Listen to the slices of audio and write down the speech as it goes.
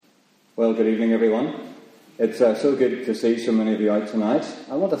Well, good evening, everyone. It's so good to see so many of you out tonight.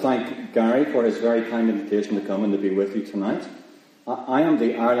 I want to thank Gary for his very kind invitation to come and to be with you tonight. I am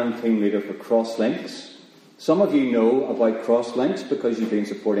the Ireland team leader for Crosslinks. Some of you know about Crosslinks because you've been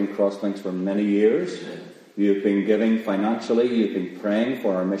supporting Crosslinks for many years. You've been giving financially, you've been praying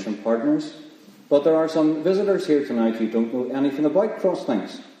for our mission partners. But there are some visitors here tonight who don't know anything about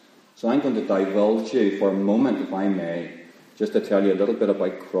Crosslinks. So I'm going to divulge you for a moment, if I may, just to tell you a little bit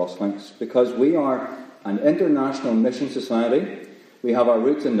about Crosslinks, because we are an international mission society. We have our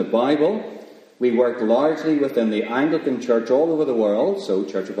roots in the Bible. We work largely within the Anglican Church all over the world, so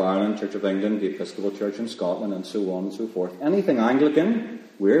Church of Ireland, Church of England, the Episcopal Church in Scotland, and so on and so forth. Anything Anglican,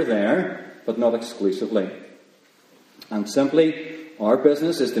 we're there, but not exclusively. And simply, our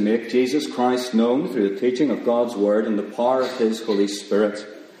business is to make Jesus Christ known through the teaching of God's Word and the power of His Holy Spirit.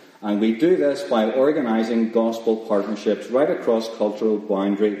 And we do this by organising gospel partnerships right across cultural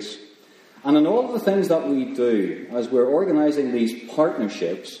boundaries. And in all of the things that we do, as we're organising these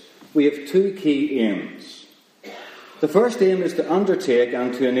partnerships, we have two key aims. The first aim is to undertake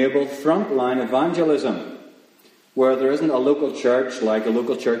and to enable frontline evangelism, where there isn't a local church like a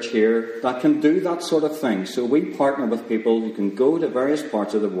local church here that can do that sort of thing. So we partner with people who can go to various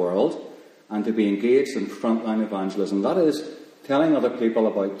parts of the world and to be engaged in frontline evangelism. That is, telling other people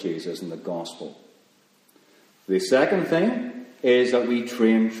about Jesus and the gospel. The second thing is that we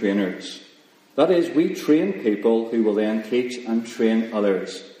train trainers. That is, we train people who will then teach and train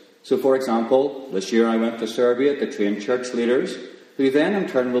others. So, for example, this year I went to Serbia to train church leaders, who then in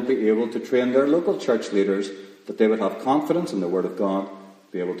turn will be able to train their local church leaders, that they would have confidence in the Word of God,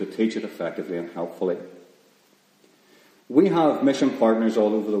 be able to teach it effectively and helpfully. We have mission partners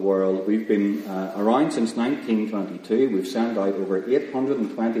all over the world. We've been around since 1922. We've sent out over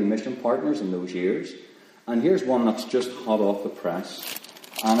 820 mission partners in those years. And here's one that's just hot off the press.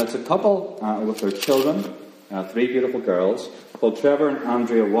 And it's a couple with their children, three beautiful girls, called Trevor and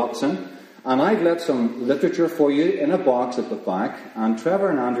Andrea Watson. And I've left some literature for you in a box at the back. And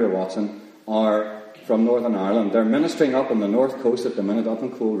Trevor and Andrea Watson are from Northern Ireland. They're ministering up on the north coast at the minute, up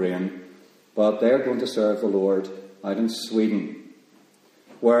in Coleraine. But they're going to serve the Lord out in Sweden,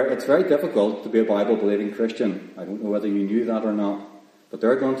 where it's very difficult to be a Bible-believing Christian. I don't know whether you knew that or not. But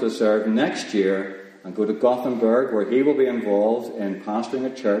they're going to serve next year and go to Gothenburg, where he will be involved in pastoring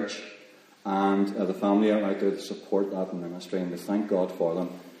a church, and the family are out there to support that ministry, and we thank God for them.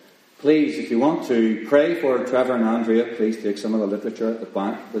 Please, if you want to pray for Trevor and Andrea, please take some of the literature at the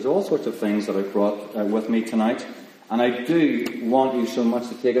back. There's all sorts of things that I brought with me tonight. And I do want you so much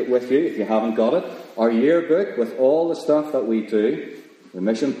to take it with you, if you haven't got it. Our yearbook with all the stuff that we do, the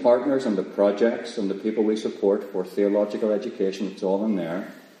mission partners and the projects and the people we support for theological education, it's all in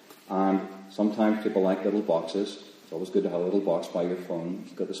there. And sometimes people like little boxes. It's always good to have a little box by your phone.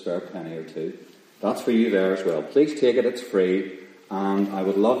 You've got a spare penny or two. That's for you there as well. Please take it, it's free. And I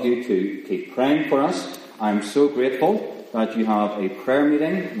would love you to keep praying for us. I'm so grateful that you have a prayer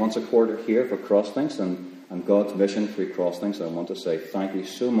meeting once a quarter here for Crosslinks and God's mission through Crosslinks. I want to say thank you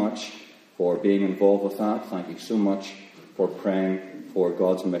so much for being involved with that. Thank you so much for praying for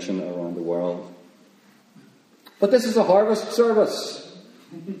God's mission around the world. But this is a harvest service.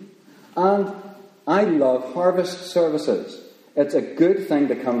 And I love harvest services. It's a good thing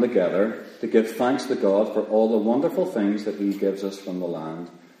to come together to give thanks to God for all the wonderful things that He gives us from the land.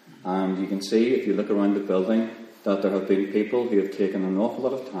 And you can see, if you look around the building, that there have been people who have taken an awful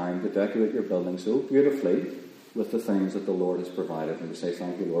lot of time to decorate your building so beautifully with the things that the Lord has provided. And we say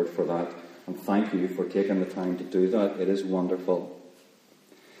thank you, Lord, for that. And thank you for taking the time to do that. It is wonderful.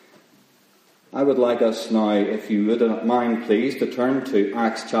 I would like us now, if you would mind, please, to turn to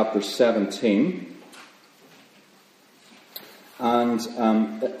Acts chapter 17. And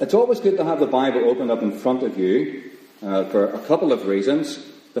it's always good to have the Bible opened up in front of you for a couple of reasons.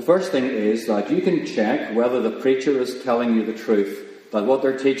 The first thing is that you can check whether the preacher is telling you the truth, that what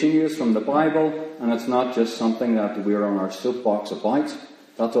they're teaching you is from the Bible, and it's not just something that we're on our soapbox about.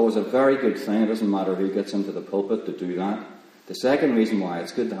 That's always a very good thing. It doesn't matter who gets into the pulpit to do that. The second reason why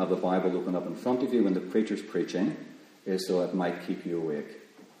it's good to have the Bible open up in front of you when the preacher's preaching is so it might keep you awake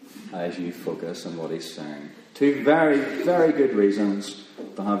as you focus on what he's saying. Two very, very good reasons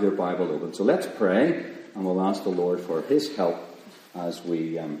to have your Bible open. So let's pray, and we'll ask the Lord for His help as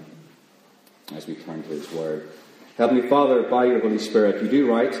we turn to His Word. Heavenly Father, by your Holy Spirit, you do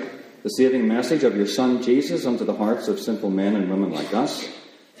write the saving message of your Son Jesus unto the hearts of simple men and women like us.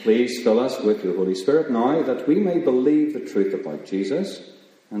 Please fill us with your Holy Spirit now, that we may believe the truth about Jesus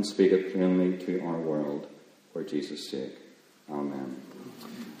and speak it plainly to our world for Jesus' sake. Amen.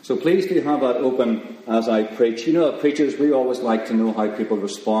 So please do have that open as I preach. You know, preachers, we always like to know how people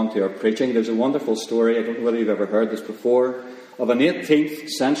respond to our preaching. There's a wonderful story, I don't know whether you've ever heard this before, of an 18th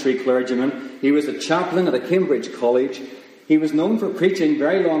century clergyman. He was a chaplain at a Cambridge college. He was known for preaching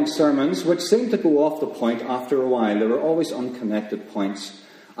very long sermons, which seemed to go off the point after a while. There were always unconnected points.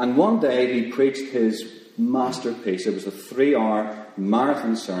 And one day he preached his masterpiece. It was a 3-hour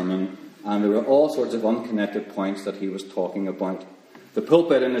marathon sermon, and there were all sorts of unconnected points that he was talking about. The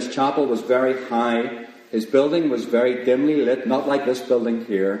pulpit in his chapel was very high. His building was very dimly lit, not like this building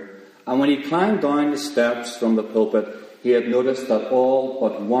here. And when he climbed down the steps from the pulpit, he had noticed that all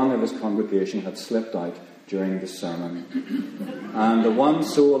but one of his congregation had slipped out during the sermon. And the one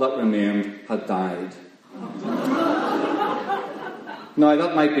soul that remained had died. Now,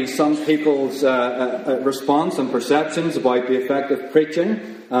 that might be some people's response and perceptions about the effect of preaching.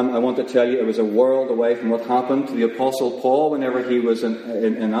 I want to tell you it was a world away from what happened to the Apostle Paul whenever he was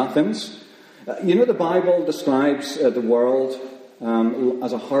in Athens. You know, the Bible describes the world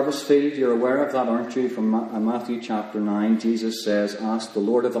as a harvest field. You're aware of that, aren't you? From Matthew chapter 9, Jesus says, "Ask the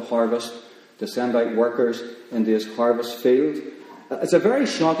Lord of the harvest to send out workers into his harvest field." It's a very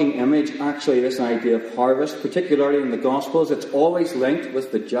shocking image, actually, this idea of harvest, particularly in the Gospels. It's always linked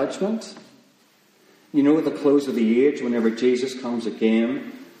with the judgment. You know, at the close of the age, whenever Jesus comes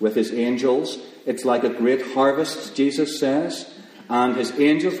again with his angels, it's like a great harvest, Jesus says, and his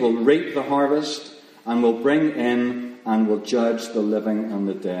angels will reap the harvest and will bring in and will judge the living and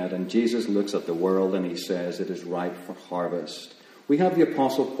the dead. And Jesus looks at the world and he says it is ripe for harvest. We have the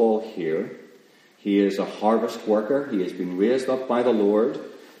Apostle Paul here. He is a harvest worker. He has been raised up by the Lord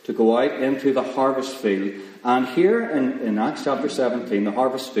to go out into the harvest field. And here in Acts chapter 17, the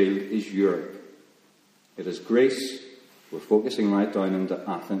harvest field is Europe. It is Greece. We're focusing right down into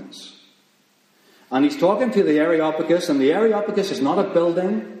Athens. And he's talking to the Areopagus, and the Areopagus is not a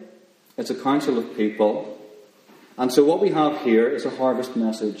building. It's a council of people. And so what we have here is a harvest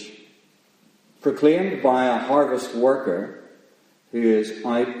message proclaimed by a harvest worker who is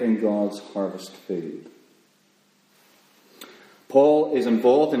out in God's harvest field. Paul is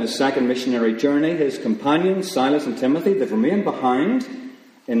involved in his second missionary journey. His companions, Silas and Timothy, they've remained behind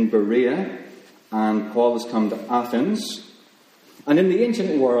in Berea, and Paul has come to Athens. And in the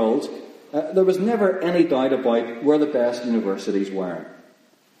ancient world, there was never any doubt about where the best universities were.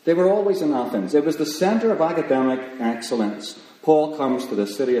 They were always in Athens. It was the centre of academic excellence. Paul comes to the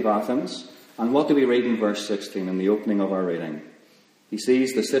city of Athens, and what do we read in verse 16 in the opening of our reading? He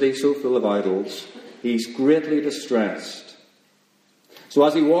sees the city so full of idols, he's greatly distressed. So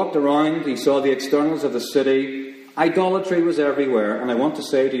as he walked around, he saw the externals of the city. Idolatry was everywhere, and I want to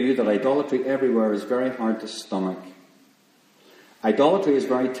say to you that idolatry everywhere is very hard to stomach. Idolatry is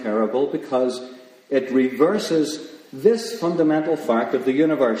very terrible because it reverses this fundamental fact of the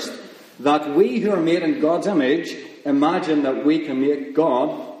universe, that we who are made in God's image imagine that we can make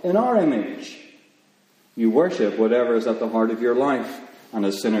God in our image. You worship whatever is at the heart of your life. And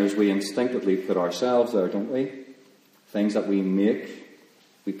as sinners, we instinctively put ourselves there, don't we? Things that we make,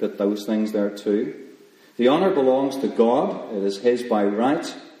 we put those things there too. The honour belongs to God. It is his by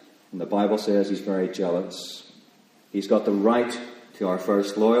right. And the Bible says he's very jealous. He's got the right to our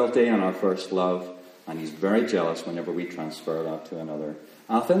first loyalty and our first love. And he's very jealous whenever we transfer that to another.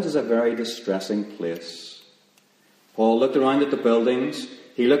 Athens is a very distressing place. Paul looked around at the buildings.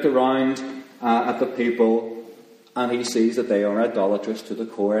 He looked around at the people, and he sees that they are idolatrous to the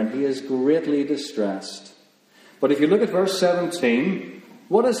core, and he is greatly distressed. But if you look at verse 17,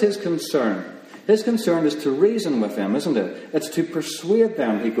 what is his concern? His concern is to reason with them, isn't it? It's to persuade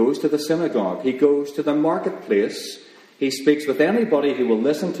them. He goes to the synagogue. He goes to the marketplace. He speaks with anybody who will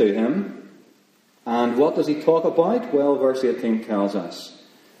listen to him. And what does he talk about? Well, verse 18 tells us.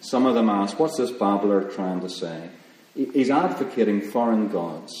 Some of them ask, what's this babbler trying to say? He's advocating foreign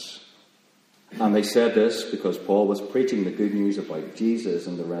gods. And they said this because Paul was preaching the good news about Jesus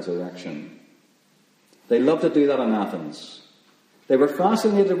and the resurrection. They loved to do that in Athens. They were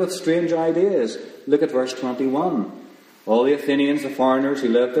fascinated with strange ideas. Look at verse 21. All the Athenians, the foreigners who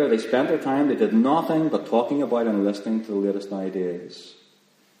lived there, they spent their time, they did nothing but talking about and listening to the latest ideas.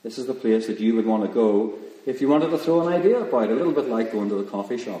 This is the place that you would want to go if you wanted to throw an idea about, a little bit like going to the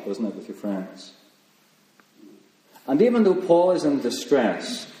coffee shop, isn't it, with your friends? And even though Paul is in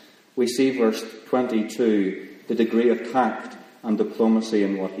distress, we see verse 22, the degree of tact and diplomacy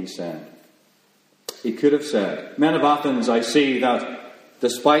in what he said. He could have said, men of Athens, I see that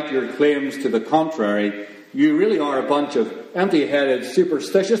despite your claims to the contrary, you really are a bunch of empty-headed,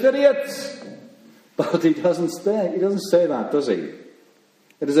 superstitious idiots. But he doesn't say that, does he?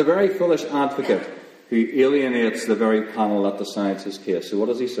 It is a very foolish advocate who alienates the very panel that decides his case. So what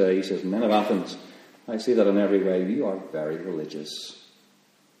does he say? He says, "Men of Athens, I see that in every way you are very religious."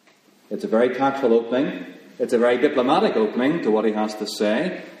 It's a very tactful opening. It's a very diplomatic opening to what he has to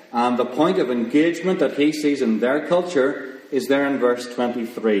say. And the point of engagement that he sees in their culture is there in verse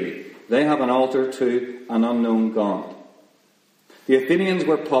 23. They have an altar to an unknown God. The Athenians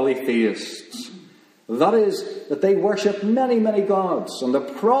were polytheists. That is, that they worship many, many gods. And the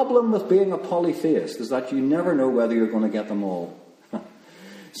problem with being a polytheist is that you never know whether you're going to get them all.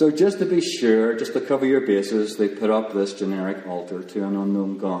 So just to be sure, just to cover your bases, they put up this generic altar to an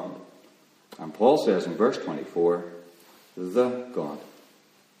unknown God. And Paul says in verse 24, the God.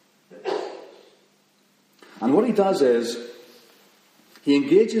 And what he does is, he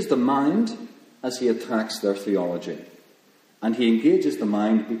engages the mind as he attacks their theology. And he engages the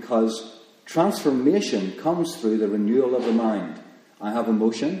mind because transformation comes through the renewal of the mind. I have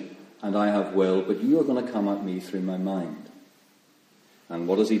emotion and I have will, but you are going to come at me through my mind. And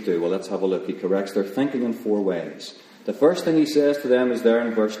what does he do? Well, let's have a look. He corrects their thinking in 4 ways. The first thing he says to them is there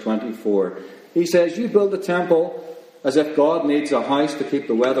in verse 24. He says, you build a temple as if God needs a house to keep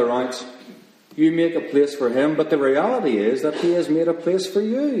the weather out. You make a place for him, but the reality is that he has made a place for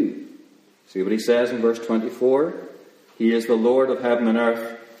you. See what he says in verse 24? He is the Lord of heaven and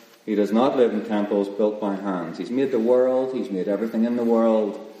earth. He does not live in temples built by hands. He's made the world. He's made everything in the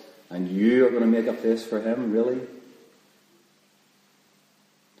world. And you are going to make a place for him, really?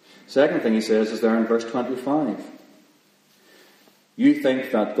 Second thing he says is there in verse 25. You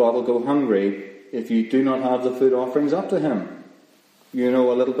think that God will go hungry if you do not have the food offerings up to him. You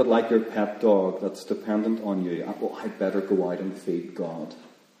know, a little bit like your pet dog that's dependent on you. Oh, I'd better go out and feed God.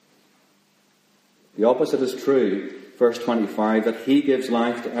 The opposite is true. Verse 25, that he gives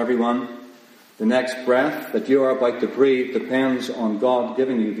life to everyone. The next breath that you are about to breathe depends on God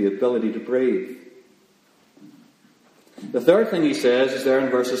giving you the ability to breathe. The third thing he says is there in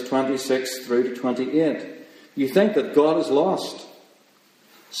verses 26 through to 28. You think that God is lost.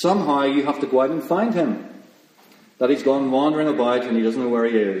 Somehow you have to go out and find him. That he's gone wandering about and he doesn't know where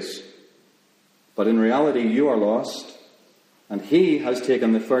he is. But in reality, you are lost. And he has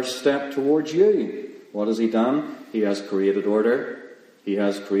taken the first step towards you. What has he done? He has created order. He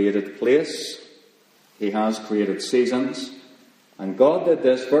has created place. He has created seasons. And God did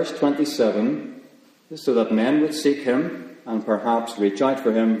this, verse 27, so that men would seek him and perhaps reach out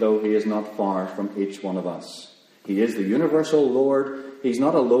for him, though he is not far from each one of us. He is the universal Lord. He's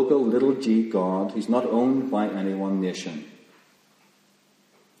not a local little g God. He's not owned by any one nation.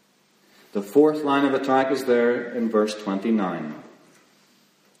 The fourth line of attack is there in verse 29.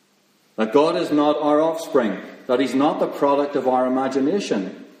 That God is not our offspring. That he's not the product of our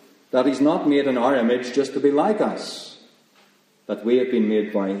imagination. That he's not made in our image just to be like us. That we have been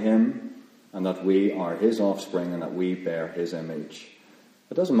made by him and that we are his offspring and that we bear his image.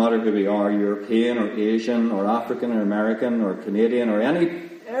 It doesn't matter who we are, European or Asian or African or American or Canadian or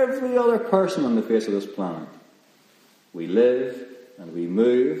every other person on the face of this planet. We live and we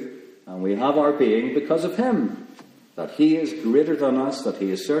move and we have our being because of him. That he is greater than us, that he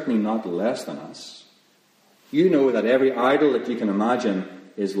is certainly not less than us. You know that every idol that you can imagine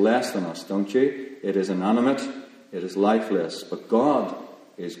is less than us, don't you? It is inanimate, it is lifeless, but God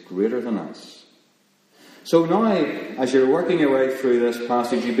is greater than us. So now, as you're working your way through this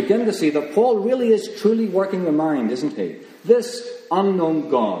passage, you begin to see that Paul really is truly working the mind, isn't he? This unknown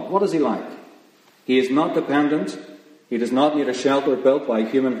God, what is he like? He is not dependent. He does not need a shelter built by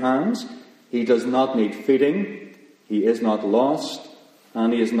human hands. He does not need feeding. He is not lost.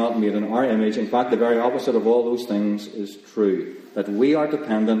 And he is not made in our image. In fact, the very opposite of all those things is true. That we are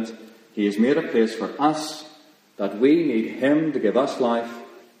dependent. He has made a place for us. That we need him to give us life.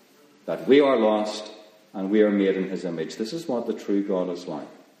 That we are lost. And we are made in his image. This is what the true God is like.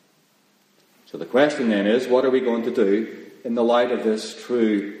 So the question then is, what are we going to do in the light of this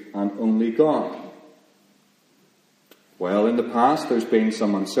true and only God? Well, in the past there's been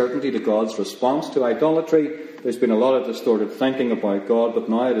some uncertainty to God's response to idolatry. There's been a lot of distorted thinking about God, but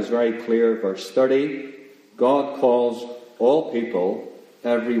now it is very clear, verse 30, God calls all people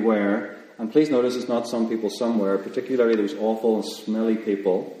everywhere. And please notice it's not some people somewhere, particularly those awful and smelly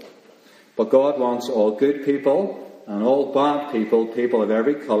people. But God wants all good people and all bad people, people of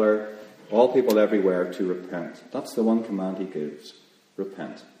every colour, all people everywhere to repent. That's the one command he gives.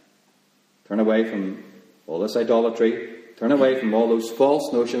 Repent. Turn away from all this idolatry. Turn away from all those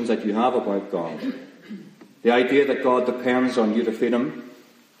false notions that you have about God. The idea that God depends on you to feed him,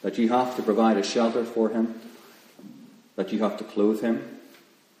 that you have to provide a shelter for him, that you have to clothe him,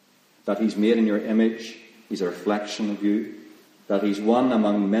 that he's made in your image, he's a reflection of you, that he's one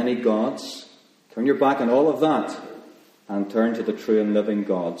among many gods, Turn your back on all of that and turn to the true and living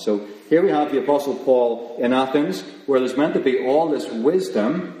God. So here we have the Apostle Paul in Athens, where there's meant to be all this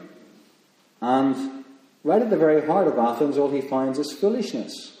wisdom, and right at the very heart of Athens, all he finds is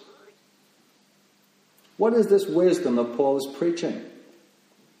foolishness. What is this wisdom that Paul is preaching?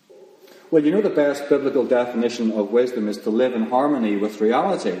 Well, you know the best biblical definition of wisdom is to live in harmony with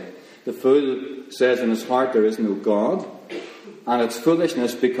reality. The fool says in his heart there is no God, and it's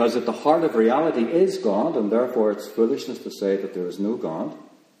foolishness because at the heart of reality is God, and therefore it's foolishness to say that there is no God.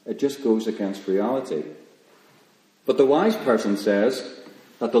 It just goes against reality. But the wise person says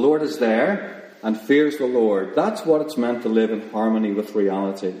that the Lord is there and fears the Lord. That's what it's meant to live in harmony with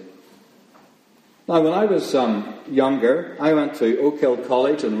reality. Now, when I was younger, I went to Oak Hill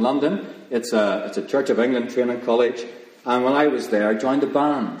College in London. It's a Church of England training college. And when I was there, I joined a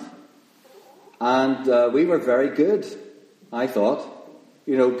band. And we were very good, I thought.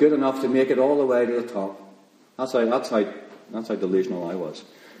 You know, good enough to make it all the way to the top. That's how delusional I was.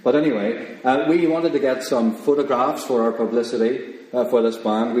 But anyway, we wanted to get some photographs for our publicity for this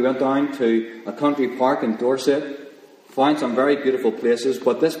band. We went down to a country park in Dorset, found some very beautiful places,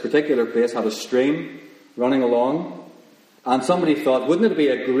 but this particular place had a stream running along. And somebody thought, wouldn't it be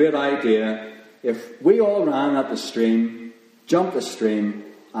a great idea if we all ran at the stream, jumped the stream,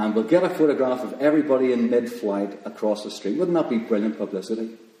 and we'll get a photograph of everybody in mid-flight across the stream. Wouldn't that be brilliant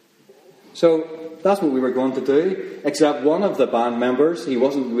publicity? So that's what we were going to do, except one of the band members, he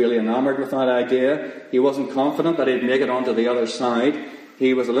wasn't really enamoured with that idea. He wasn't confident that he'd make it onto the other side.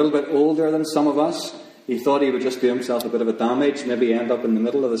 He was a little bit older than some of us. He thought he would just do himself a bit of a damage, maybe end up in the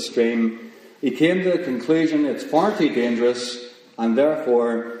middle of the stream. He came to the conclusion it's far too dangerous, and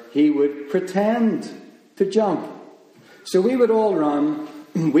therefore he would pretend to jump. So we would all run,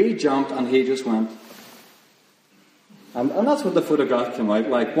 we jumped, and he just went. And that's what the photograph came out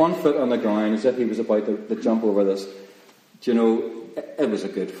like, 1 foot on the ground, as if he was about to jump over this. Do you know, it was a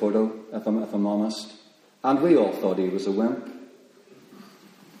good photo, if I'm honest. And we all thought he was a wimp.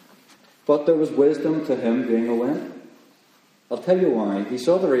 But there was wisdom to him being a wimp. I'll tell you why. He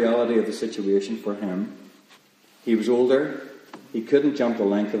saw the reality of the situation for him. He was older. He couldn't jump the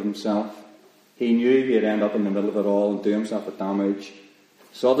length of himself. He knew he'd end up in the middle of it all and do himself a damage.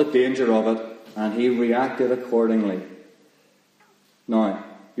 Saw the danger of it, and he reacted accordingly. Now,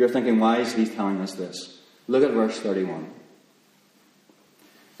 you're thinking, why is he telling us this? Look at verse 31.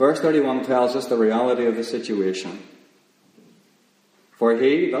 Verse 31 tells us the reality of the situation. For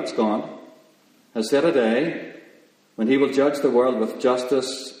he, that's God, has set a day when he will judge the world with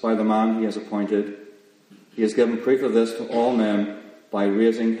justice by the man he has appointed. He has given proof of this to all men by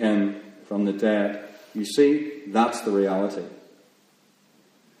raising him from the dead. You see, that's the reality.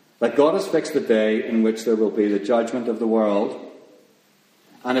 That God has fixed the day in which there will be the judgment of the world.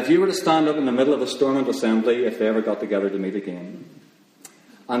 And if you were to stand up in the middle of a Stormont assembly, if they ever got together to meet again,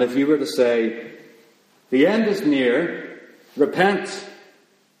 and if you were to say, the end is near, repent,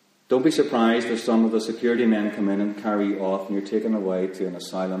 don't be surprised if some of the security men come in and carry you off and you're taken away to an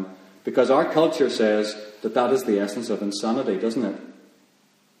asylum. Because our culture says that that is the essence of insanity, doesn't it?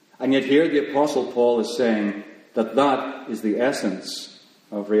 And yet here the Apostle Paul is saying that that is the essence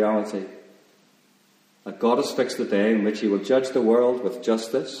of reality. That God has fixed the day in which he will judge the world with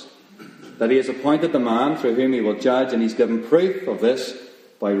justice. That he has appointed the man through whom he will judge, and he's given proof of this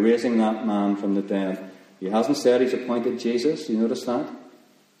by raising that man from the dead. He hasn't said he's appointed Jesus. You notice that?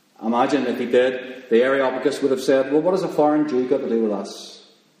 Imagine if he did, the Areopagus would have said, well, what has a foreign Jew got to do with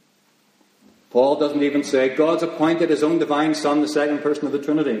us? Paul doesn't even say God's appointed his own divine Son, the second person of the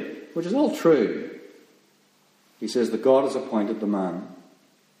Trinity, which is all true. He says that God has appointed the man.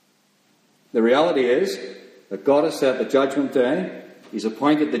 The reality is that God has set the judgment day. He's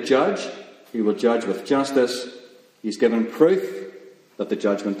appointed the judge. He will judge with justice. He's given proof that the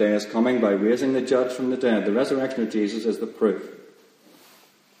judgment day is coming by raising the judge from the dead. The resurrection of Jesus is the proof.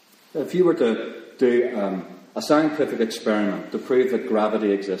 If you were to do a scientific experiment to prove that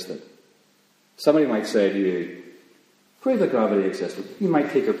gravity existed, somebody might say to you, prove that gravity existed. You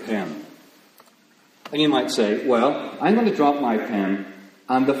might take your pen. And you might say, well, I'm going to drop my pen,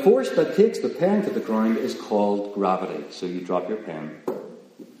 and the force that takes the pen to the ground is called gravity. So you drop your pen,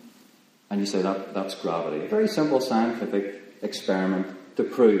 and you say that's gravity. A very simple scientific experiment to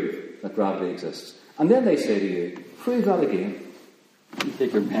prove that gravity exists. And then they say to you, prove that again. You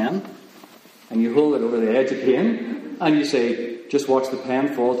take your pen, and you hold it over the edge again, and you say, just watch the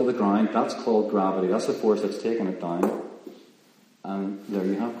pen fall to the ground. That's called gravity. That's the force that's taken it down. And there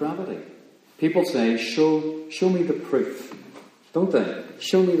you have gravity. People say, show me the proof. Don't they?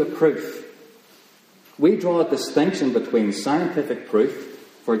 Show me the proof. We draw a distinction between scientific proof,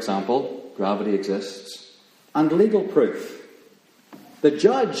 for example, gravity exists, and legal proof. The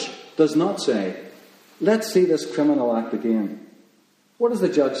judge does not say, let's see this criminal act again. What does the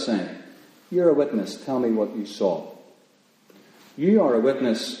judge say? You're a witness, tell me what you saw. You are a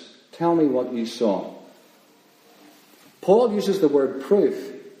witness, tell me what you saw. Paul uses the word proof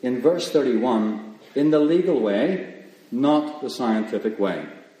in verse 31 in the legal way, not the scientific way.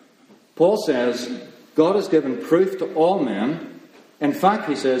 Paul says, God has given proof to all men. In fact,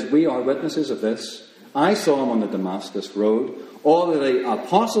 he says, we are witnesses of this. I saw him on the Damascus road. All of the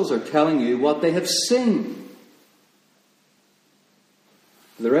apostles are telling you what they have seen.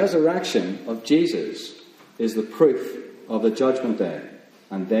 The resurrection of Jesus is the proof of the judgment day,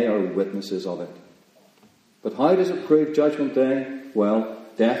 and they are witnesses of it. But how does it prove judgment day? Well,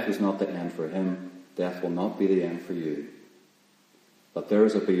 death was not the end for him. Death will not be the end for you. But there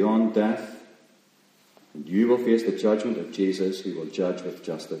is a beyond death, and you will face the judgment of Jesus, who will judge with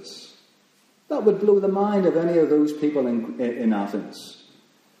justice. That would blow the mind of any of those people in Athens.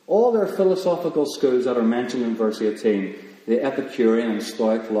 All their philosophical schools that are mentioned in verse 18, the Epicurean and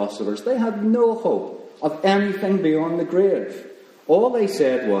Stoic philosophers, they had no hope of anything beyond the grave. All they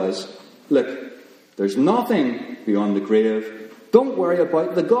said was, look, there's nothing beyond the grave. Don't worry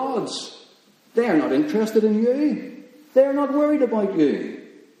about the gods. They're not interested in you. They're not worried about you.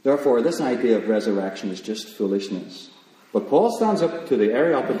 Therefore, this idea of resurrection is just foolishness. But Paul stands up to the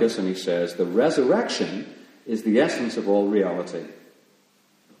Areopagus and he says, the resurrection is the essence of all reality.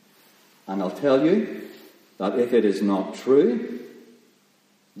 And I'll tell you that if it is not true,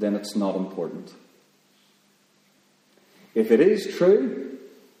 then it's not important. If it is true,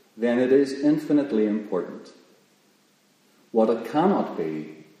 then it is infinitely important. What it cannot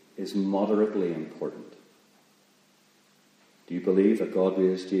be is moderately important. Do you believe that God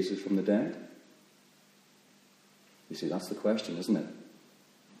raised Jesus from the dead? You see, that's the question, isn't it?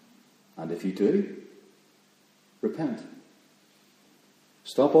 And if you do, repent.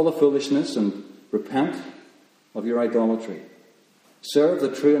 Stop all the foolishness and repent of your idolatry. Serve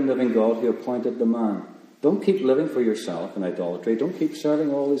the true and living God who appointed the man. Don't keep living for yourself in idolatry. Don't keep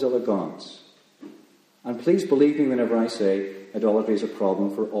serving all these other gods. And please believe me whenever I say idolatry is a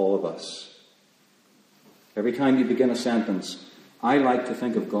problem for all of us. Every time you begin a sentence, I like to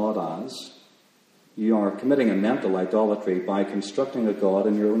think of God as, you are committing a mental idolatry by constructing a God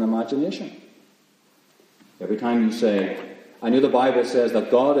in your own imagination. Every time you say, I know the Bible says that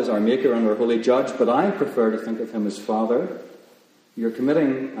God is our maker and our holy judge, but I prefer to think of him as Father, you're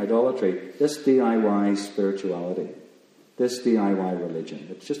committing idolatry. This DIY spirituality, this DIY religion,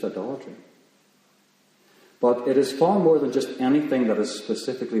 it's just idolatry. But it is far more than just anything that is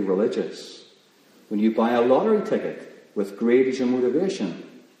specifically religious. When you buy a lottery ticket with greed as your motivation,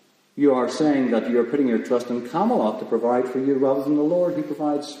 you are saying that you are putting your trust in Camelot to provide for you rather than the Lord who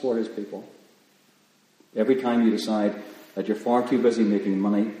provides for his people. Every time you decide that you're far too busy making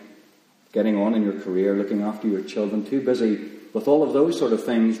money, getting on in your career, looking after your children, too busy with all of those sort of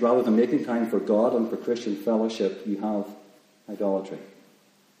things rather than making time for God and for Christian fellowship, you have idolatry.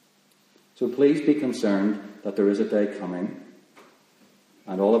 So please be concerned that there is a day coming,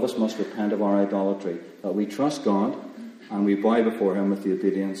 and all of us must repent of our idolatry, that we trust God and we bow before him with the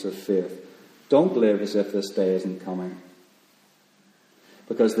obedience of faith. Don't live as if this day isn't coming,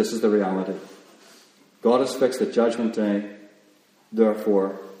 because this is the reality. God has fixed the judgment day.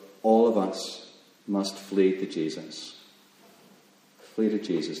 Therefore, all of us must flee to Jesus. Flee to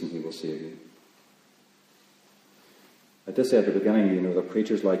Jesus and he will save you. I did say at the beginning, the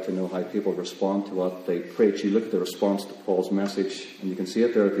preachers like to know how people respond to what they preach. You look at the response to Paul's message, and you can see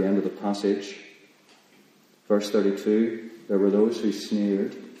it there at the end of the passage. Verse 32, there were those who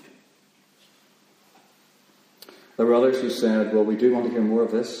sneered. There were others who said, well, we do want to hear more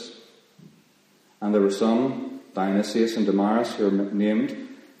of this. And there were some, Dionysius and Damaris, who are named,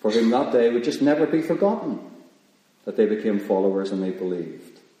 for whom that day would just never be forgotten, that they became followers and they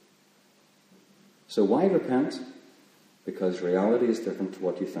believed. So why repent? Because reality is different to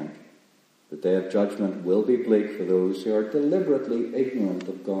what you think. The day of judgment will be bleak for those who are deliberately ignorant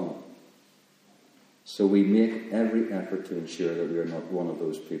of God. So we make every effort to ensure that we are not one of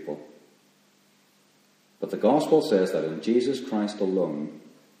those people. But the gospel says that in Jesus Christ alone,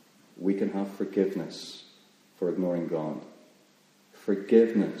 we can have forgiveness for ignoring God.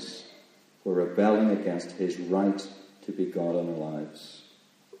 Forgiveness for rebelling against his right to be God in our lives.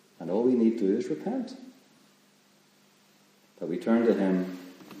 And all we need to do is repent. That we turn to him,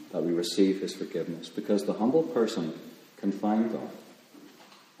 that we receive his forgiveness. Because the humble person can find God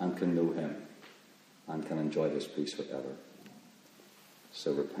and can know him and can enjoy his peace forever.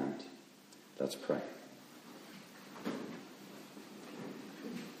 So repent. Let's pray.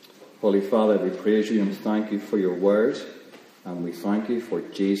 Holy Father, we praise you and thank you for your word, and we thank you for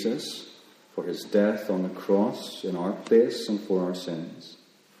Jesus, for his death on the cross in our place and for our sins.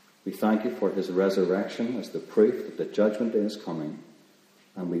 We thank you for his resurrection as the proof that the judgment day is coming,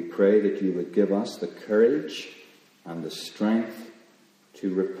 and we pray that you would give us the courage and the strength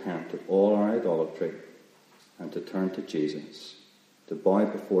to repent of all our idolatry and to turn to Jesus, to bow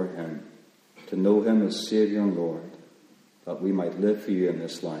before him, to know him as Saviour and Lord, that we might live for you in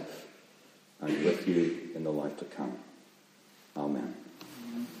this life and with you in the life to come. Amen.